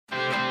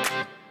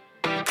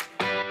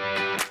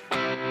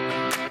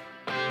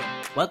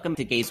Welcome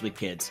to Gays with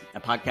Kids, a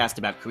podcast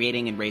about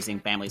creating and raising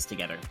families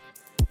together.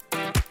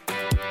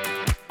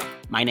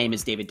 My name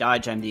is David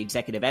Dodge. I'm the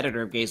executive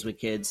editor of Gays with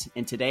Kids,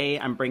 and today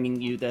I'm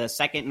bringing you the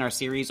second in our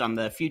series on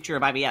the future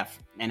of IVF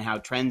and how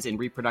trends in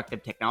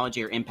reproductive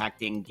technology are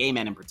impacting gay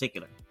men in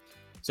particular.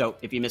 So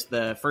if you missed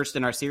the first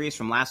in our series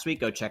from last week,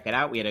 go check it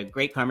out. We had a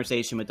great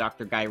conversation with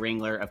Dr. Guy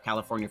Ringler of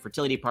California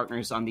Fertility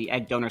Partners on the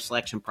egg donor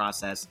selection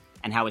process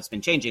and how it's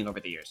been changing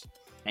over the years.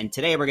 And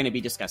today we're going to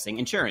be discussing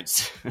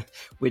insurance,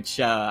 which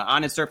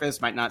on its surface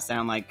might not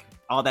sound like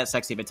all that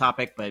sexy of a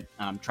topic, but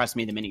trust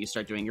me, the minute you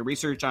start doing your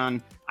research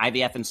on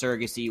IVF and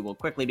surrogacy, you will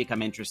quickly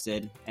become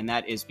interested. And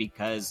that is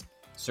because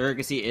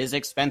surrogacy is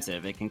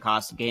expensive. It can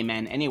cost gay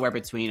men anywhere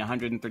between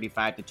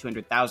 $135,000 to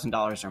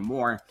 $200,000 or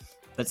more.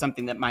 But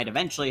something that might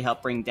eventually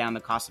help bring down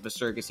the cost of a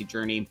surrogacy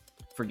journey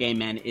for gay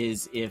men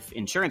is if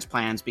insurance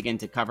plans begin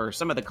to cover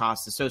some of the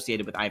costs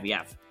associated with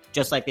IVF,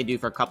 just like they do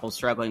for couples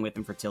struggling with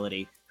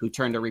infertility who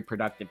turn to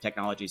reproductive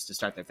technologies to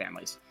start their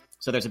families.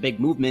 So there's a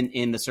big movement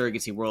in the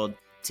surrogacy world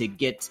to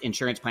get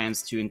insurance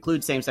plans to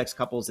include same-sex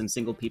couples and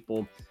single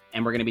people.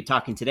 And we're going to be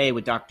talking today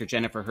with Dr.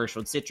 Jennifer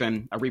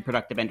Hirschfeld-Citrin, a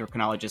reproductive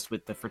endocrinologist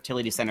with the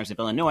Fertility Centers of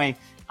Illinois,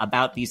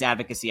 about these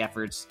advocacy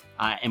efforts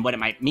and what it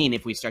might mean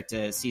if we start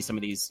to see some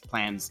of these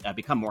plans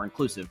become more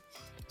inclusive.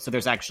 So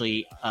there's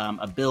actually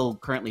a bill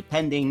currently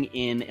pending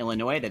in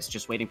Illinois that's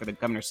just waiting for the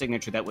governor's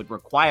signature that would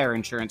require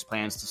insurance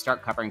plans to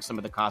start covering some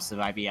of the costs of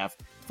IVF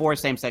for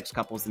same-sex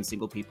couples and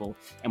single people.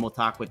 And we'll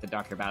talk with the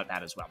doctor about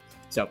that as well.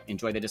 So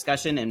enjoy the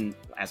discussion. And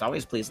as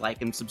always, please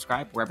like and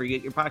subscribe wherever you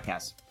get your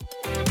podcasts.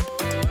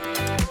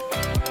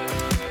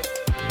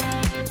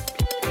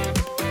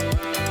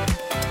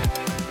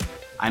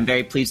 I'm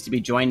very pleased to be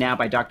joined now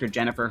by Dr.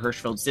 Jennifer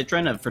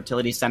Hirschfeld-Citrin of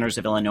Fertility Centers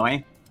of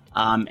Illinois.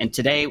 And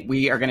today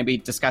we are going to be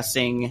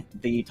discussing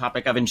the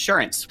topic of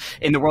insurance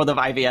in the world of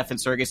IVF and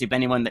surrogacy. If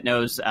anyone that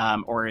knows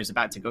or is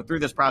about to go through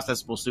this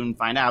process will soon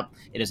find out,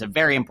 it is a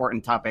very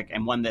important topic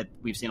and one that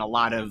we've seen a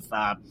lot of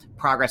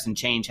progress and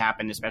change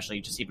happen, especially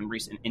just even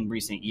in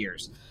recent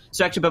years.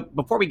 So actually, but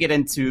before we get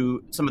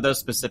into some of those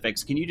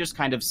specifics, can you just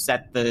kind of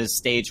set the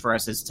stage for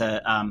us as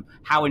to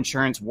how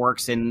insurance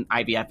works in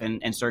IVF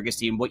and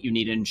surrogacy and what you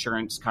need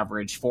insurance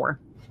coverage for?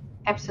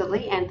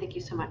 Absolutely, and thank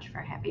you so much for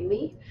having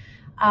me.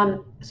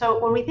 So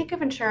when we think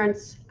of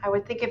insurance, I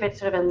would think of it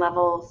sort of in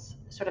levels,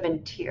 sort of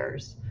in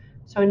tiers.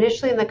 So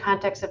initially in the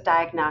context of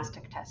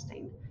diagnostic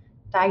testing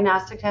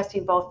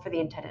both for the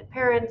intended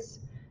parents,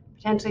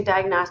 potentially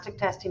diagnostic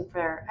testing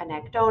for an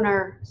egg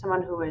donor,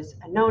 someone who is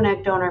a known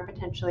egg donor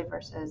potentially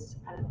versus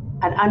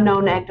an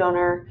unknown egg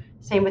donor.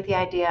 Same with the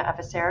idea of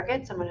a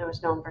surrogate, someone who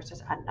is known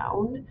versus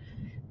unknown.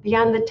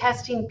 Beyond the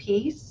testing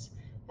piece,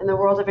 in the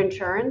world of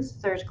insurance,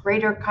 there's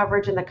greater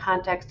coverage in the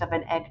context of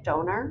an egg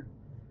donor.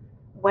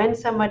 When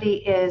somebody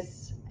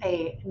is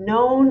a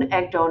known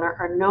egg donor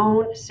or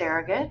known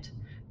surrogate,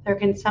 there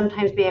can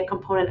sometimes be a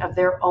component of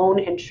their own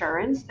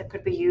insurance that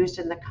could be used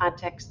in the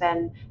context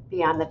then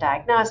beyond the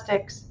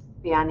diagnostics,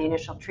 beyond the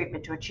initial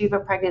treatment to achieve a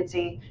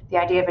pregnancy, the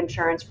idea of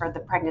insurance for the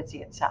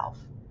pregnancy itself.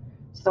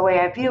 So the way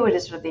I view it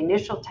is sort of the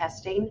initial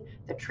testing,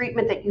 the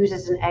treatment that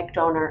uses an egg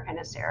donor and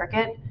a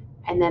surrogate,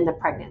 and then the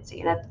pregnancy.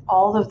 And at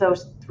all of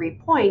those 3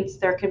 points,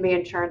 there can be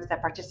insurance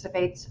that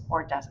participates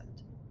or doesn't.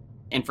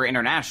 And for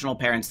international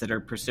parents that are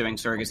pursuing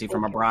surrogacy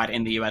from abroad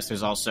in the U.S.,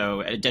 there's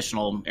also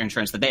additional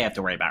insurance that they have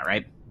to worry about,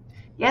 right?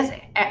 Yes,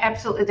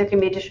 absolutely. There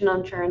can be additional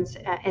insurance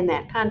in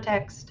that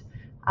context.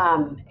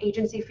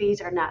 Agency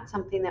fees are not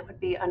something that would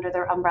be under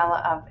their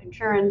umbrella of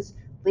insurance.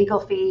 Legal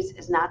fees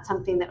is not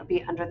something that would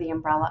be under the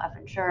umbrella of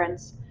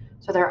insurance.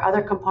 So there are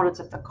other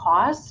components of the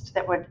cost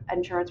that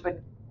insurance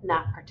would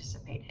not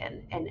participate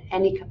in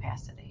any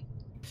capacity.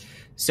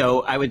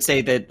 So I would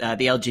say that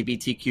the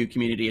LGBTQ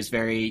community is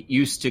very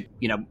used to,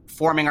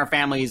 forming our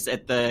families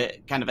at the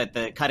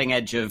cutting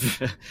edge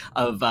of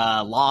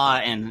law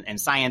and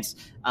science.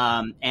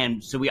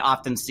 And so we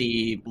often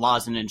see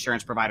laws and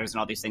insurance providers and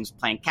all these things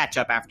playing catch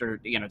up after,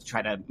 to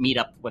try to meet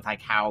up with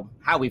like how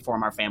we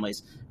form our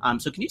families.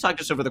 So can you talk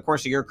just over the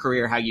course of your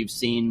career, how you've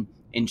seen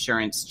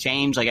insurance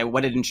change? Like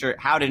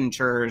how did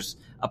insurers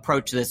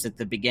approach this at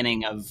the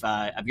beginning of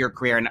your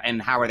career,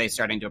 and how are they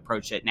starting to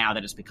approach it now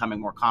that it's becoming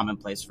more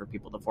commonplace for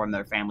people to form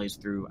their families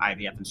through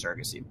IVF and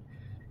surrogacy?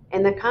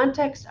 In the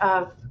context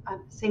of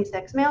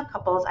same-sex male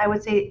couples, I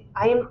would say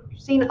I am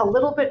seeing a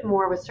little bit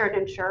more with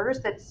certain insurers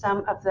that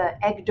some of the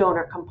egg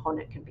donor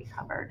component can be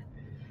covered.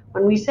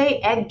 When we say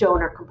egg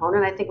donor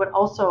component, I think what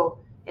also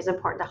is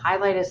important to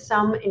highlight is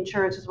some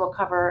insurances will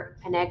cover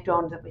an egg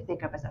donor that we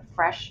think of as a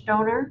fresh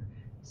donor,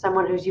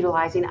 someone who's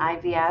utilizing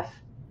IVF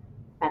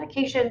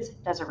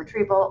medications, does a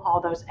retrieval, all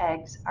those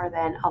eggs are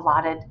then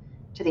allotted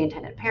to the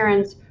intended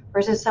parents,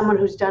 versus someone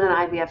who's done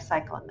an IVF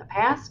cycle in the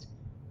past.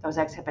 Those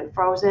eggs have been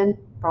frozen,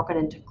 broken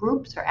into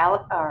groups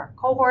or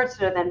cohorts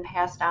that are then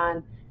passed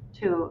on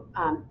to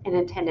an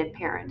intended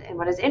parent. And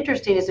what is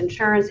interesting is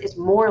insurance is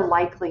more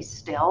likely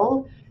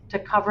still to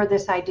cover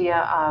this idea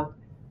of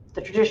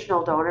the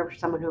traditional donor, for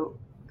someone who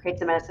creates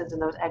the medicines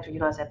and those eggs are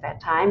utilized at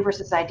that time,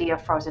 versus the idea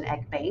of frozen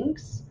egg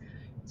banks.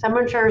 Some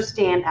insurers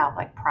stand out,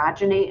 like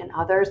Progeny and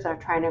others that are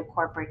trying to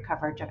incorporate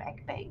coverage of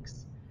egg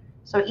banks.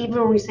 So even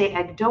when we say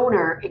egg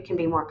donor, it can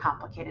be more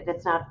complicated.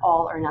 It's not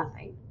all or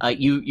nothing.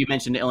 You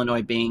mentioned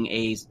Illinois being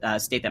a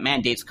state that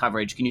mandates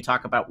coverage. Can you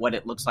talk about what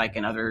it looks like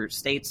in other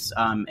states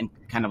and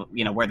kind of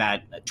where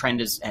that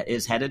trend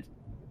is headed?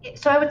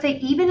 So I would say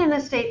even in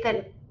a state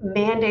that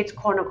mandates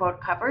quote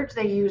unquote coverage,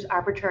 they use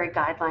arbitrary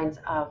guidelines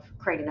of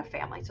creating a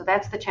family. So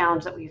that's the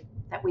challenge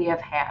that we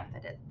have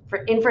had.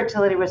 For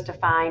infertility was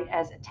defined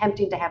as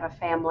attempting to have a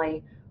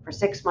family for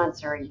 6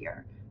 months or a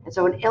year. And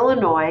so in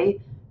Illinois,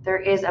 there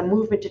is a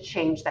movement to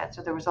change that.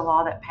 So there was a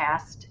law that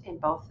passed in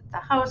both the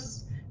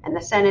House and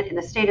the Senate in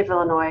the state of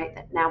Illinois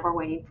that now we're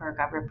waiting for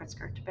Governor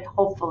Pritzker to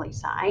hopefully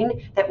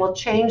sign that will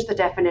change the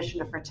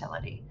definition of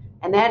fertility.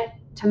 And that,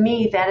 to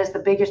me, that is the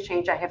biggest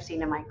change I have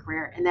seen in my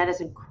career, and that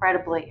is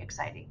incredibly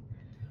exciting.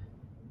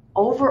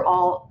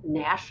 Overall,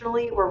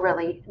 nationally, we're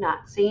really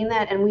not seeing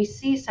that, and we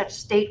see such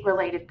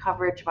state-related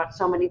coverage about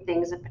so many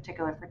things, in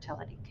particular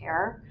fertility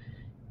care.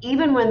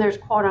 Even when there's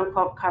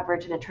quote-unquote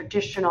coverage in a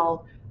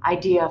traditional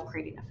idea of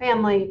creating a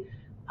family,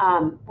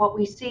 what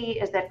we see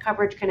is that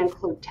coverage can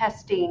include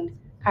testing,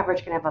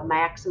 coverage can have a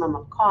maximum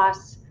of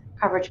costs,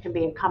 coverage can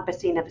be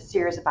encompassing of a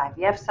series of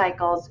IVF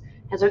cycles,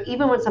 and so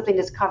even when something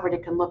is covered,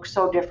 it can look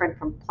so different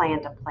from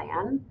plan to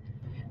plan.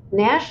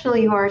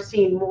 Nationally, you are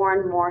seeing more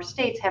and more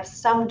states have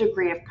some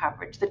degree of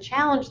coverage. The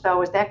challenge,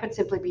 though, is that could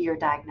simply be your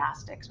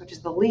diagnostics, which is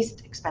the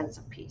least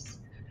expensive piece,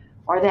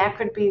 or that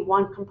could be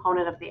one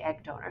component of the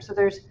egg donor. So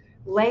there's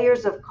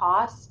layers of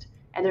cost,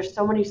 and there's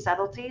so many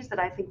subtleties that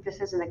I think this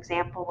is an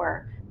example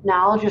where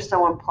knowledge is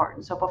so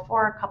important. So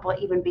before a couple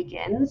even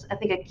begins, I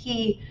think a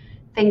key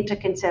thing to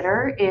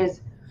consider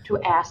is to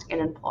ask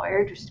an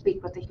employer, to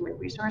speak with the human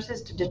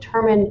resources, to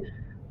determine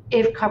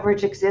if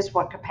coverage exists,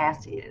 what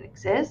capacity it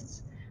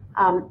exists.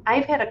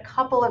 I've had a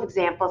couple of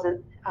examples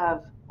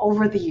of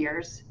over the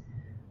years,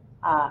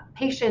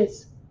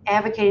 patients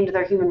advocating to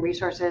their human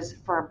resources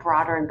for a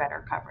broader and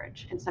better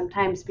coverage, and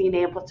sometimes being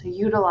able to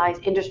utilize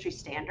industry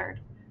standard.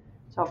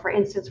 So for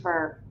instance,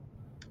 for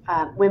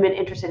women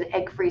interested in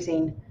egg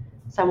freezing,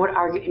 some would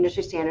argue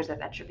industry standards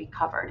that should be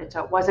covered. And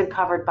so it wasn't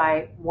covered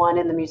by one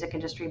in the music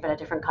industry, but a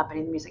different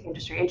company in the music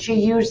industry. And she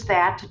used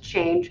that to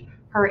change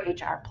her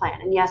HR plan.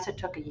 And yes, it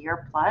took a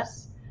year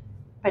plus,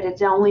 but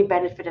it's only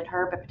benefited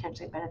her, but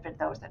potentially benefited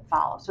those that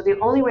follow. So the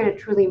only way to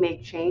truly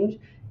make change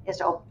is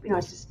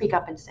to speak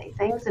up and say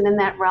things. And in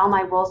that realm,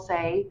 I will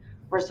say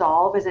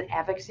Resolve is an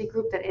advocacy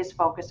group that is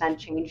focused on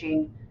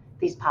changing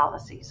these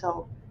policies.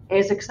 So it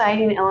is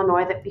exciting in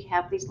Illinois that we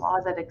have these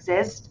laws that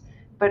exist,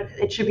 but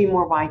it should be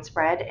more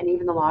widespread, and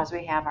even the laws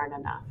we have aren't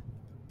enough.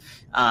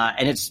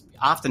 And it's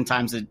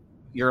oftentimes that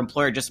your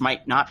employer just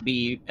might not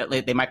be,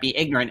 they might be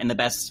ignorant in the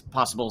best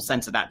possible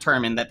sense of that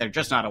term, and that they're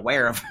just not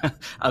aware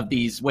of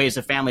these ways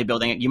of family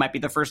building. You might be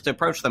the first to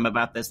approach them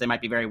about this. They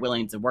might be very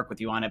willing to work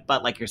with you on it.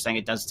 But like you're saying,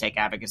 it does take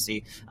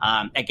advocacy.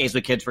 At Gays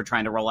with Kids, we're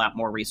trying to roll out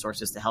more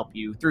resources to help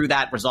you through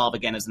that. Resolve,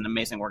 again, is an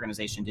amazing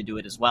organization to do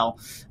it as well.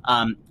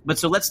 But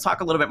so let's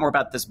talk a little bit more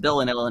about this bill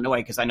in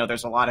Illinois, because I know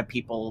there's a lot of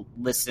people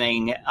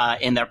listening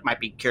in that might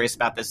be curious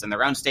about this in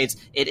their own states.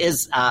 It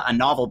is a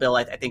novel bill.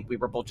 I think we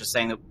were both just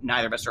saying that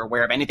neither of us are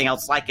aware of anything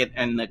else like it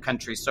in the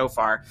country so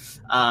far.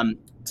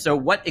 So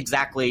what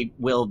exactly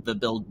will the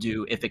bill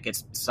do if it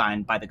gets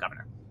signed by the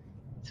governor?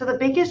 So the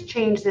biggest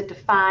change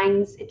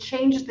it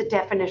changes the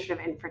definition of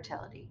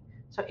infertility.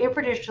 So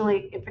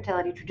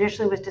infertility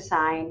traditionally was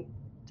defined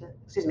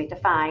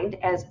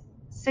as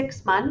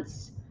 6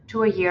 months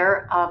to a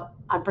year of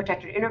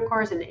unprotected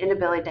intercourse and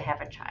inability to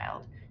have a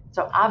child.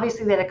 So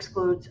obviously that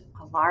excludes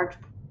a large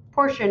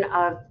portion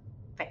of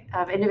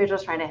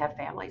individuals trying to have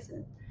families.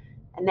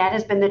 And that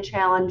has been the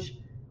challenge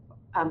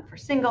for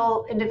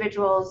single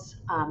individuals,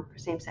 for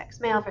same-sex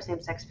male, for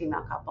same-sex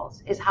female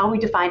couples, is how we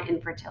define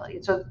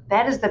infertility. So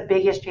that is the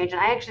biggest change. And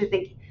I actually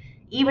think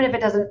even if it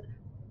doesn't,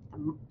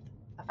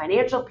 the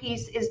financial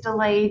piece is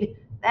delayed,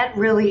 that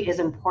really is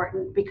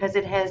important because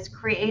it has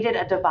created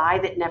a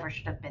divide that never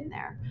should have been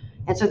there.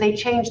 And so they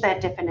changed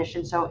that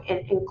definition. So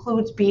it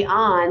includes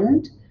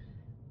beyond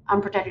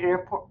unprotected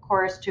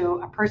intercourse to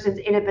a person's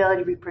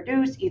inability to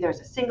reproduce, either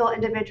as a single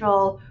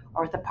individual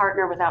or with a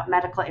partner without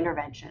medical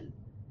intervention.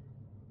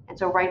 And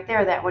so right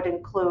there, that would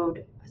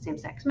include a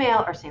same-sex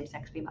male or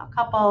same-sex female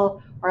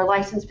couple, or a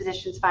licensed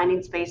physician's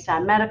findings based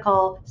on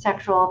medical,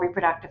 sexual,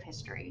 reproductive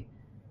history.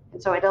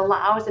 And so it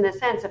allows, in a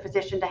sense, a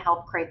physician to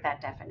help create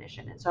that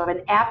definition. And so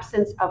an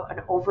absence of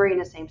an ovary in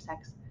a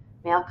same-sex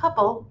male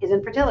couple is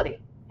infertility,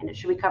 and it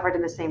should be covered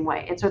in the same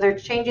way. And so they're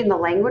changing the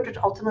language, which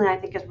ultimately I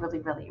think is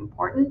really, really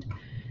important.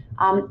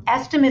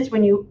 Estimates,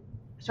 when you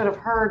sort of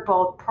heard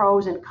both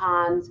pros and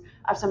cons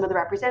of some of the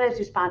representatives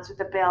who sponsored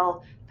the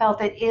bill, felt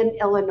that in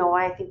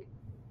Illinois, I think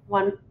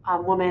one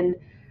woman,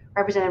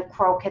 Representative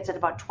Croak, had said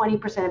about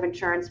 20% of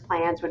insurance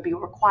plans would be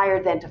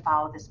required then to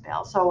follow this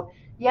bill. So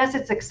yes,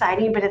 it's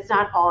exciting, but it's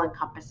not all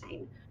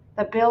encompassing.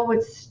 The bill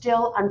would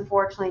still,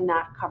 unfortunately,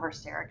 not cover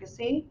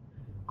surrogacy.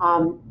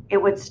 It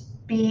would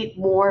be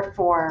more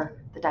for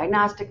the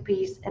diagnostic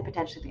piece and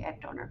potentially the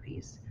egg donor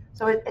piece.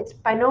 So it's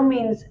by no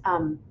means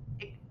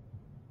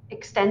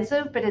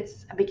extensive, but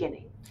it's a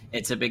beginning.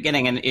 It's a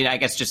beginning. And I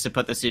guess just to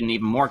put this in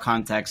even more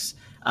context,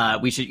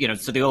 we should,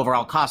 so the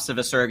overall cost of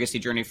a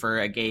surrogacy journey for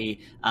a gay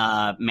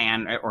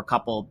man or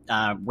couple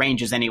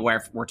ranges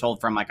anywhere, we're told,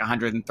 from like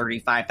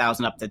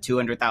 135,000 up to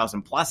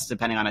 200,000 plus,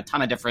 depending on a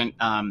ton of different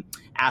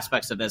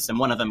aspects of this. And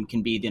one of them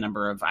can be the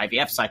number of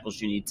IVF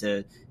cycles you need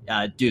to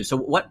do. So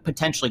what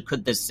potentially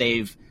could this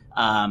save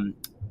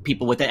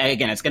people with it?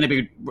 Again, it's going to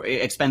be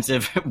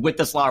expensive with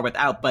this law or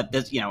without, but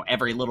this,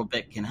 every little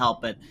bit can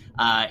help. But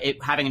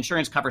having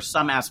insurance cover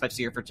some aspects of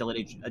your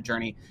fertility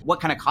journey, what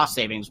kind of cost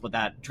savings would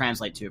that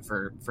translate to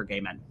for gay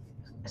men?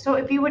 So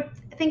if you would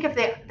think of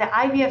the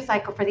IVF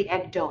cycle for the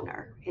egg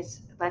donor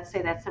is, let's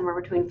say that's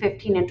somewhere between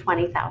 $15,000 and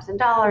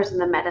 $20,000,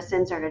 and the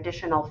medicines are an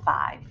additional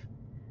 $5,000.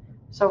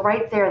 So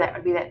right there, that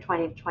would be that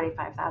 $20,000 to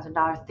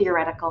 $25,000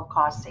 theoretical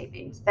cost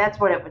savings. That's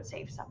what it would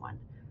save someone.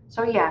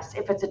 So yes,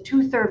 if it's a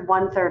 2/3,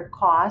 1/3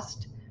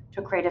 cost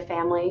to create a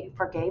family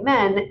for gay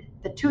men,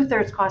 the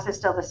 2/3 cost is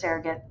still the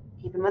surrogate.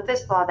 Even with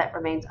this law, that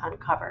remains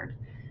uncovered.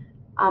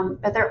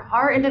 But there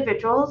are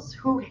individuals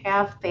who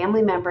have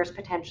family members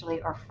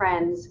potentially or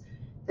friends.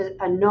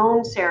 A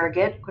known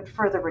surrogate could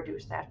further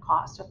reduce that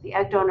cost. So if the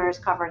egg donor is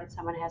covered and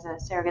someone has a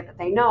surrogate that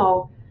they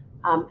know,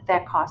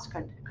 that cost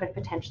could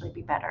potentially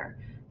be better.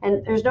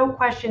 And there's no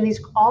question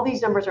all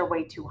these numbers are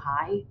way too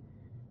high.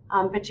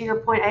 But to your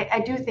point,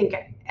 I do think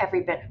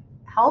every bit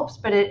helps,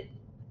 but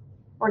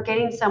we're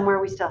getting somewhere.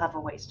 We still have a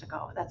ways to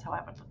go. That's how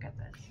I would look at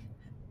this.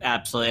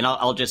 Absolutely. And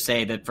I'll just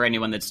say that for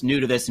anyone that's new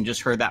to this and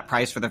just heard that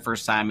price for the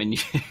first time, and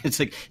it's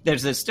like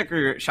there's a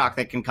sticker shock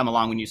that can come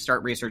along when you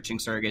start researching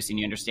surrogacy and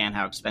you understand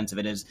how expensive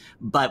it is.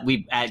 But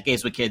we at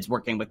Gays with Kids,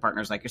 working with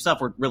partners like yourself,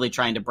 we're really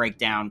trying to break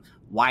down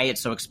why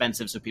it's so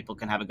expensive so people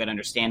can have a good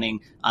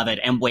understanding of it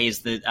and ways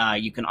that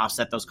you can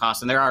offset those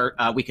costs. And there are,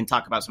 we can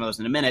talk about some of those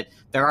in a minute.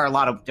 There are a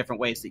lot of different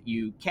ways that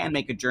you can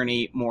make a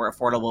journey more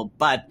affordable,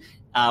 but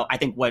I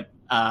think what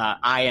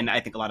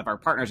I think a lot of our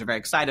partners are very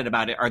excited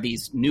about it are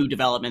these new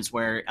developments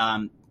where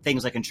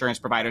things like insurance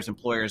providers,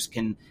 employers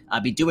can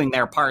be doing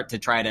their part to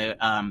try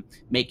to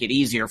make it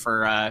easier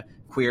for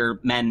queer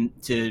men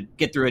to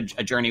get through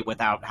a journey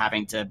without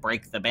having to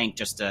break the bank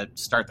just to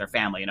start their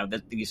family.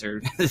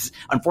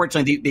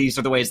 Unfortunately, these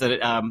are the ways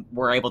that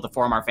we're able to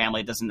form our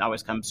family. It doesn't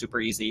always come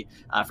super easy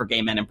for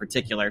gay men in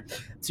particular.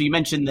 So you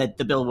mentioned that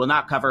the bill will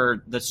not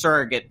cover the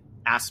surrogate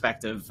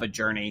aspect of a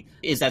journey.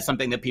 Is that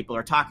something that people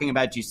are talking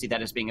about? Do you see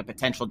that as being a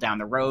potential down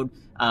the road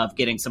of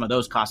getting some of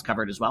those costs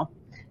covered as well?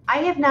 I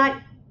have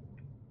not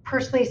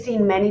personally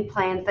seen many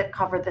plans that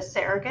cover the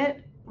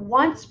surrogate.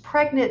 Once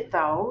pregnant,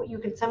 though, you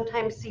can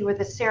sometimes see where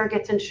the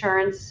surrogate's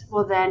insurance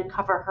will then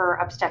cover her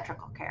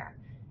obstetrical care.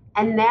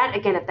 And that,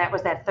 again, if that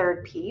was that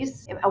third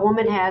piece, if a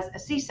woman has a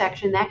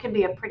C-section, that can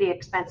be a pretty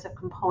expensive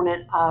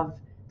component of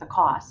the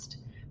cost.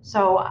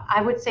 So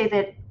I would say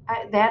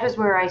that is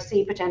where I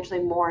see potentially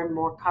more and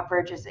more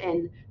coverage is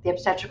in the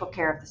obstetrical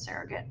care of the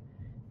surrogate.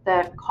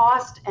 The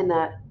cost and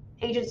the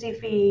agency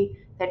fee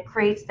that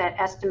creates that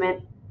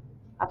estimate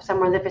of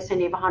somewhere in the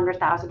vicinity of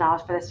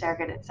 $100,000 for the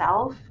surrogate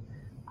itself,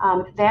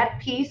 that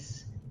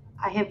piece,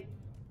 I have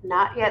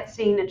not yet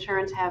seen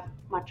insurance have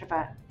much of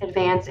an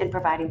advance in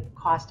providing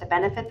cost to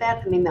benefit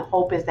that. I mean, the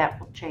hope is that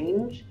will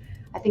change.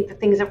 I think the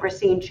things that we're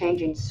seeing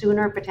changing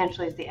sooner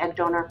potentially is the egg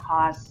donor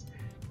costs,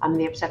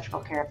 the obstetrical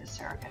care of the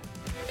surrogate.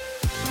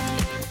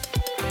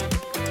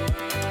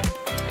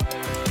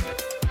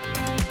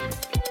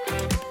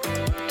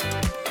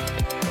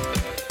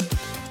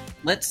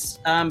 Let's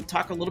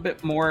talk a little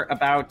bit more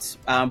about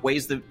other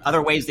ways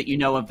that you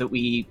know of that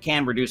we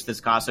can reduce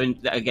this cost. So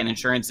again,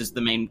 insurance is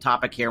the main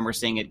topic here, and we're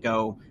seeing it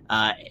go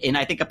in,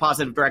 I think, a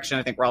positive direction.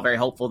 I think we're all very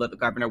hopeful that the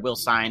governor will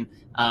sign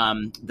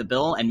the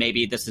bill, and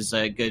maybe this is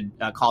a good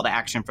call to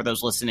action for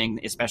those listening,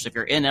 especially if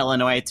you're in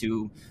Illinois,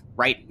 to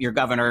write your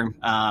governor,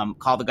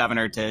 call the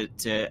governor to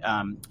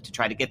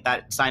try to get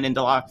that signed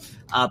into law.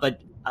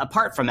 But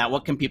apart from that,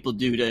 what can people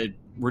do to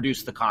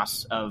reduce the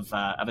costs of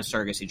a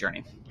surrogacy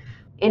journey?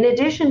 In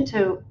addition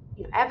to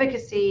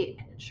advocacy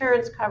and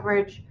insurance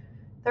coverage,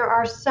 there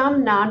are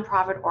some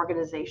nonprofit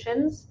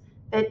organizations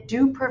that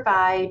do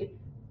provide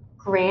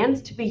grants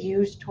to be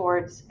used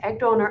towards egg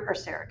donor or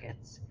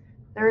surrogates.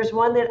 There is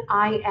one that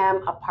I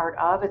am a part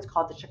of. It's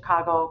called the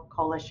Chicago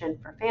Coalition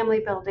for Family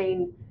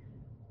Building.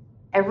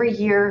 Every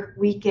year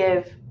we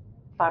give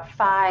about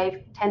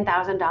 $5,000,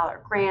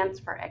 $10,000 grants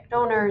for egg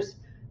donors.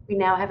 We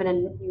now have a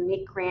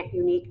unique grant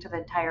unique to the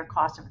entire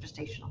cost of a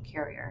gestational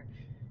carrier.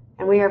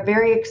 And we are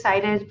very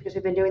excited because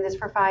we've been doing this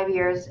for 5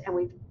 years and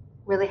we've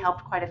really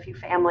helped quite a few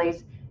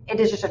families. It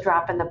is just a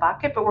drop in the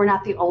bucket, but we're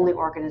not the only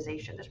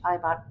organization. There's probably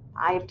about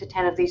 5 to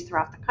 10 of these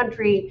throughout the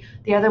country.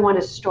 The other one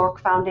is Stork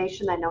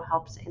Foundation, that I know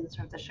helps in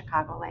sort of the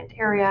Chicagoland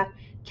area.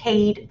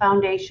 CADE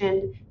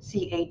Foundation,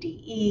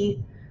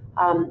 CADE,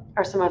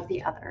 are some of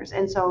the others.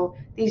 And so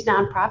these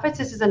nonprofits,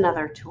 this is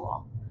another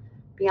tool.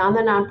 Beyond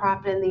the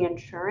nonprofit and the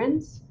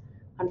insurance,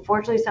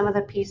 unfortunately, some of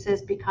the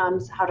pieces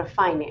becomes how to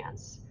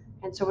finance.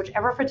 And so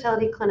whichever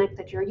fertility clinic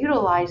that you're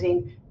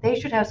utilizing, they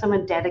should have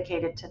someone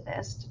dedicated to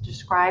this to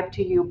describe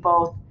to you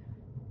both,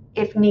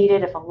 if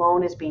needed, if a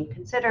loan is being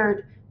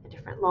considered, the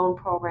different loan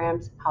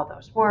programs, how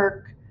those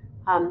work,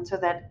 so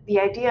that the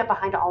idea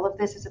behind all of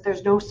this is that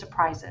there's no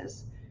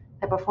surprises,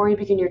 that before you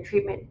begin your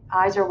treatment,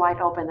 eyes are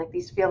wide open. Like,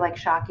 these feel like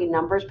shocking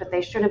numbers, but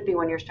they shouldn't be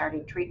when you're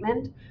starting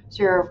treatment.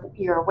 So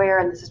you're aware,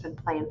 and this has been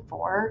planned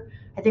for.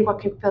 I think what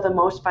can feel the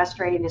most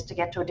frustrating is to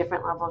get to a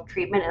different level of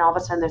treatment, and all of a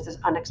sudden there's this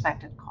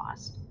unexpected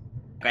cost.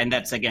 And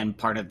that's, again,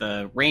 part of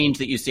the range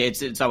that you see.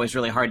 It's always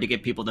really hard to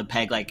get people to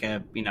peg like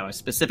a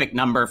specific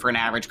number for an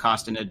average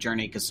cost in a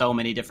journey, because so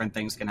many different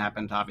things can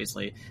happen to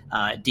obviously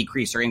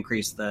decrease or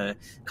increase the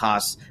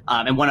costs.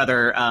 And one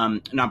other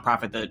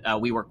nonprofit that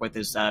we work with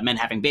is Men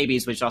Having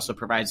Babies, which also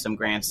provides some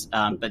grants.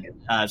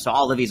 So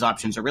all of these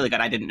options are really good.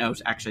 I didn't know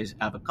actually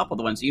of a couple of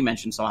the ones that you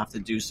mentioned, so I'll have to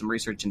do some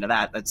research into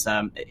that. That's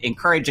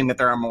encouraging that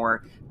there are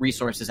more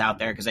resources out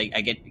there, because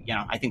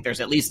I think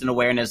there's at least an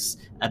awareness,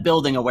 a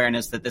building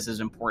awareness that this is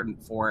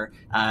important for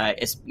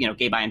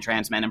gay, bi, and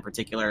trans men in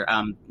particular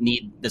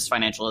need this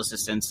financial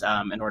assistance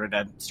in order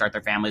to start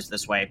their families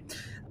this way.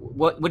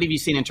 What have you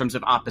seen in terms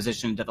of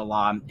opposition to the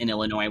law in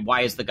Illinois?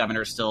 Why is the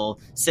governor still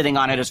sitting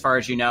on it, as far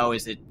as you know?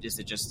 Is it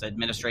just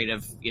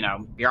administrative,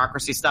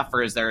 bureaucracy stuff,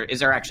 or is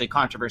there actually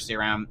controversy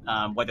around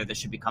whether this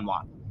should become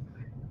law?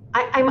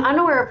 I'm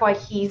unaware of why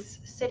he's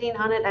sitting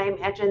on it. I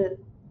imagine,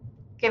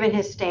 given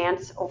his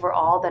stance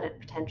overall, that it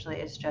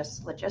potentially is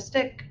just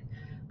logistic.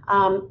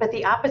 But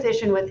the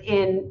opposition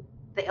within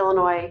the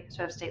Illinois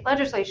sort of state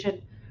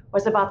legislation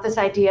was about this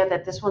idea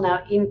that this will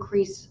now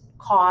increase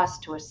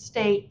cost to a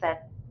state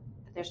that,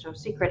 there's no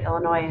secret,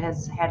 Illinois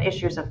has had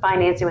issues of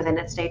financing within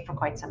its state for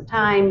quite some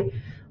time.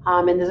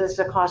 And this is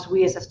a cost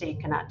we as a state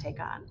cannot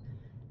take on.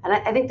 And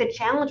I think the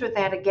challenge with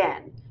that,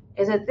 again,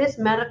 is that this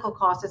medical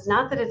cost is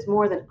not that it's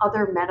more than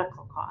other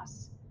medical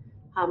costs.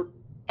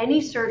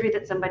 Any surgery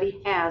that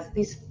somebody has,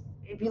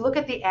 if you look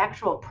at the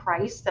actual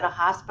price that a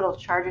hospital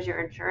charges your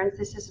insurance,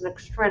 this is an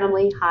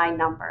extremely high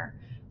number.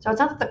 So it's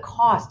not that the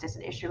cost is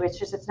an issue, it's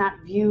just it's not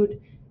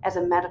viewed as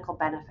a medical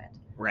benefit.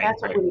 Right,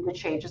 That's what we need to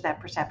change, is that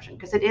perception,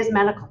 because it is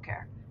medical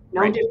care.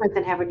 No different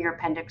than having your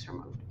appendix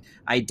removed.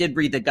 I did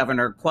read that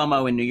Governor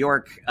Cuomo in New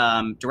York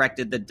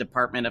directed the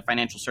Department of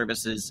Financial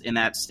Services in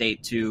that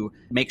state to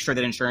make sure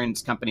that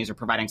insurance companies are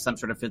providing some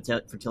sort of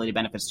fertility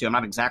benefits too. I'm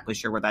not exactly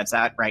sure where that's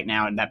at right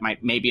now, and that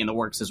may be in the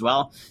works as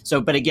well.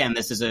 So, but again,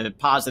 this is a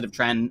positive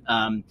trend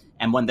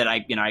and one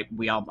that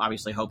we all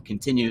obviously hope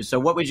continues. So,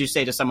 what would you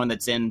say to someone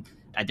that's in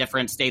a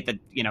different state that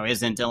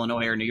isn't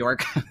Illinois or New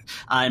York?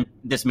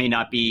 This may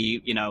not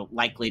be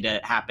likely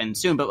to happen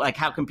soon, but like,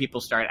 how can people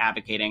start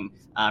advocating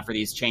for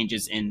these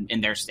changes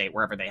in their state,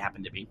 wherever they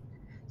happen to be?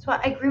 So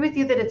I agree with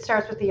you that it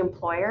starts with the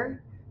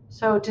employer.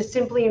 So to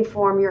simply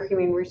inform your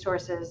human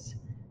resources,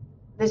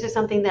 this is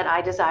something that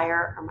I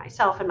desire, or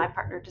myself and my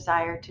partner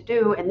desire to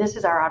do, and this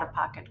is our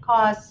out-of-pocket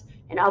costs.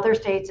 In other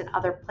states and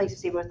other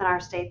places, even within our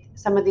state,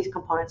 some of these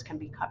components can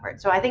be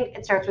covered. So I think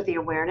it starts with the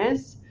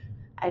awareness.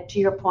 To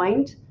your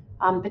point,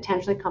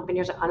 potentially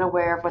companies are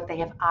unaware of what they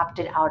have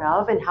opted out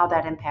of and how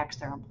that impacts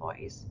their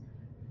employees.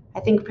 I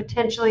think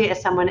potentially,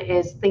 as someone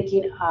is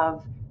thinking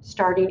of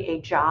starting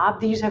a job,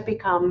 these have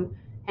become,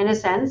 in a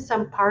sense,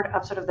 some part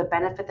of sort of the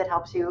benefit that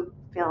helps you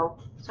feel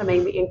so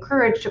maybe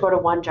encouraged to go to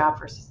one job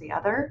versus the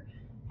other.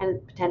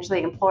 And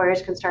potentially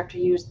employers can start to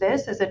use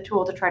this as a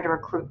tool to try to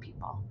recruit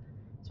people.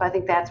 So I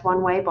think that's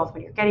one way, both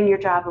when you're getting your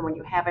job and when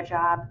you have a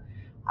job.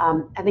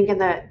 I think in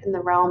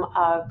the realm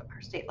of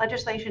our state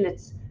legislation,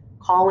 it's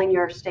calling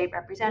your state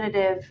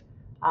representative,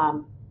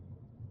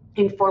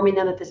 informing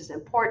them that this is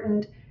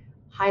important,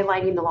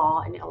 highlighting the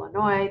law in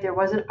Illinois. There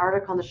was an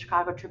article in the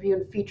Chicago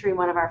Tribune featuring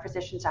one of our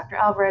physicians, Dr.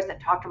 Alvarez, that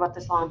talked about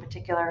this law in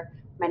particular.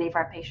 Many of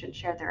our patients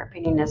shared their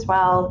opinion as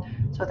well.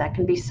 So that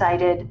can be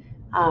cited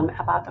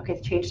about, okay,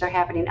 the changes are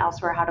happening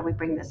elsewhere. How do we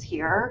bring this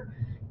here?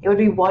 It would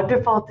be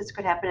wonderful if this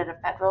could happen at a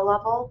federal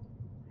level.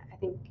 I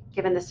think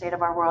given the state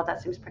of our world,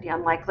 that seems pretty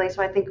unlikely.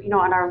 So I think,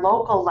 on our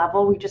local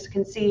level, we just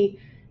can see,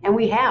 and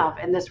we have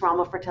in this realm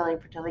of fertility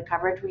and fertility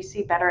coverage, we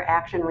see better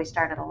action when we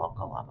start at a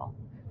local level.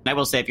 I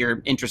will say, if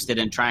you're interested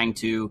in trying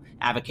to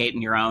advocate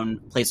in your own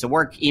place of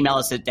work, email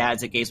us at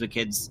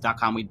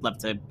dads@gayswithkids.com. We'd love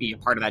to be a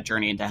part of that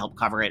journey and to help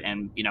cover it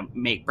and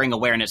bring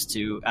awareness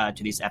to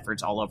these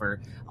efforts all over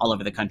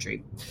the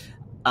country.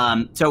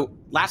 So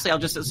lastly,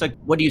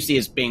 what do you see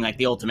as being like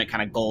the ultimate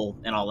kind of goal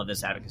in all of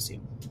this advocacy?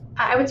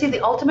 I would say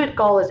the ultimate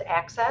goal is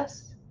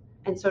access.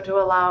 And so to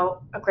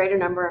allow a greater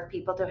number of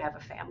people to have a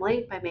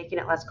family by making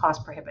it less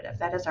cost prohibitive.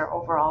 That is our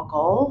overall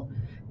goal.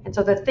 And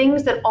so the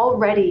things that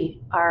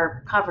already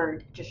are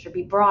covered just should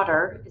be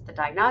broader. Is the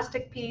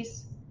diagnostic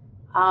piece,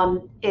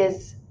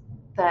 is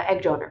the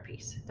egg donor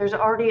piece. There's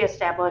already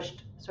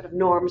established sort of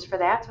norms for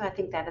that. So I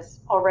think that is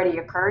already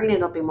occurring and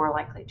it'll be more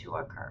likely to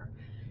occur.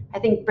 I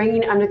think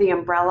bringing under the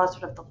umbrella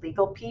sort of the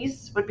legal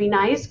piece would be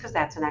nice, because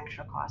that's an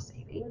extra cost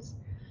savings.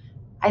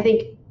 I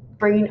think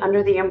bringing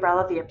under the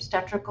umbrella the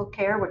obstetrical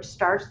care, which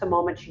starts the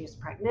moment she is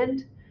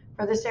pregnant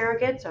for the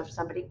surrogate. So if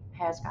somebody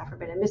has, God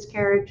forbid, a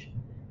miscarriage,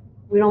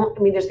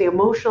 there's the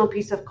emotional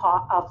piece of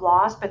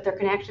loss, but there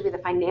can actually be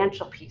the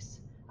financial piece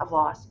of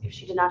loss if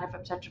she did not have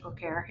obstetrical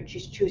care and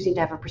she's choosing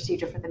to have a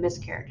procedure for the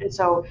miscarriage. And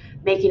so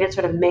making it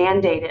sort of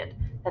mandated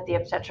that the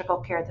obstetrical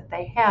care that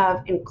they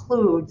have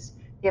includes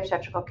the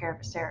obstetrical care of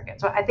a surrogate.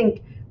 So I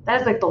think that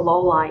is like the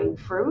low-lying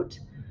fruit.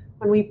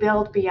 When we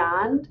build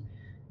beyond,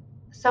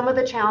 some of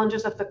the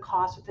challenges of the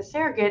cost of the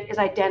surrogate is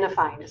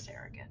identifying a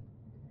surrogate.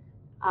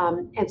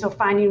 And so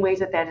finding ways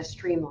that that is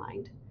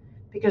streamlined,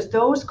 because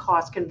those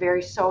costs can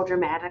vary so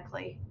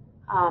dramatically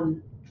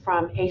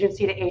from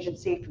agency to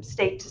agency, from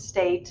state to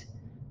state,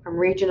 from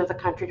region of the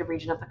country to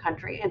region of the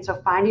country. And so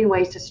finding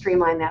ways to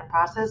streamline that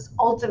process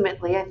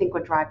ultimately, I think,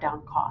 would drive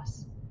down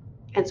costs.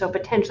 And so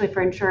potentially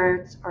for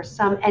insurance or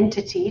some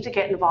entity to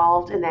get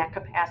involved in that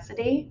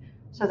capacity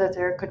so that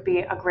there could be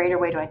a greater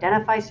way to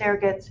identify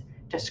surrogates,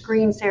 to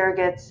screen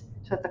surrogates,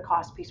 so that the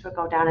cost piece would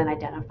go down in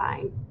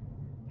identifying.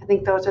 I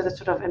think those are the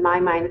sort of, in my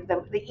mind,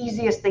 the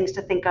easiest things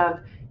to think of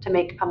to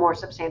make a more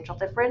substantial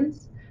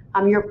difference.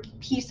 Your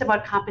piece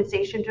about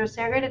compensation to a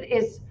surrogate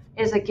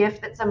is a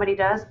gift that somebody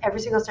does. Every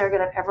single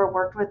surrogate I've ever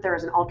worked with, there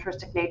is an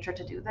altruistic nature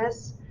to do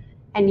this.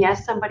 And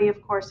yes, somebody,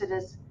 of course, it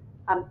is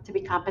to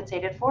be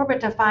compensated for, but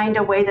to find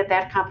a way that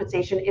that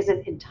compensation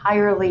isn't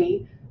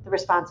entirely the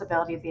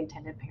responsibility of the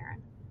intended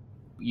parent.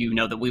 You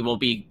know that we will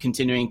be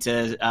continuing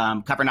to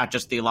cover not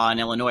just the law in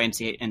Illinois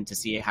and to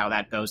see how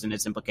that goes and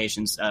its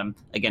implications,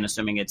 again,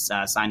 assuming it's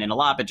signed into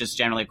law, but just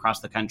generally across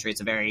the country. It's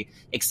a very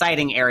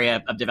exciting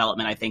area of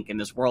development, I think, in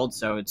this world.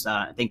 So it's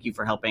thank you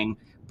for helping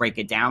break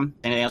it down.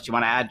 Anything else you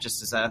want to add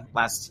just as a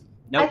last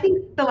note? I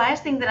think the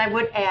last thing that I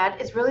would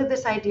add is really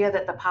this idea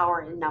that the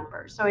power in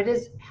numbers. So it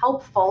is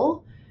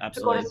helpful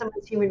Absolutely. to go to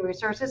someone's human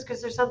resources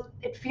because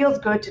it feels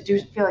good to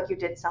feel like you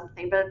did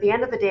something. But at the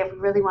end of the day, if we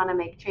really want to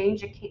make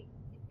change,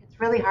 it's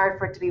really hard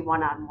for it to be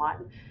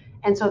one-on-one.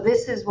 And so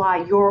this is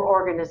why your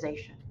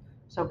organization,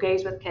 so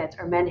Gays with Kids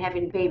or Men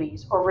Having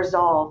Babies or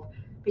Resolve,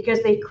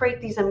 because they create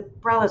these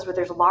umbrellas where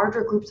there's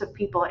larger groups of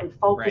people in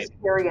focused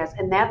areas,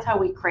 and that's how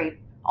we create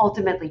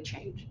ultimately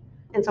change.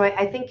 And so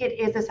I think it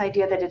is this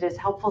idea that it is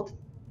helpful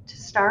to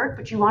start,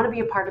 but you want to be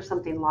a part of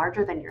something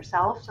larger than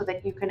yourself so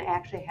that you can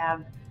actually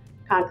have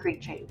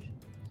concrete change.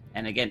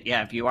 And again,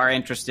 yeah, if you are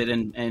interested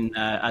in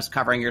us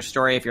covering your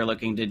story, if you're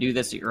looking to do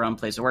this at your own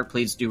place of work,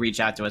 please do reach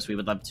out to us.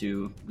 We'd love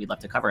to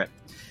cover it.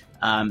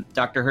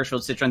 Dr.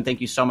 Hirschfeld-Citron,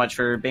 thank you so much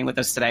for being with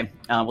us today.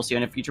 We'll see you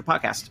in a future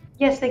podcast.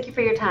 Yes, thank you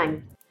for your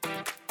time.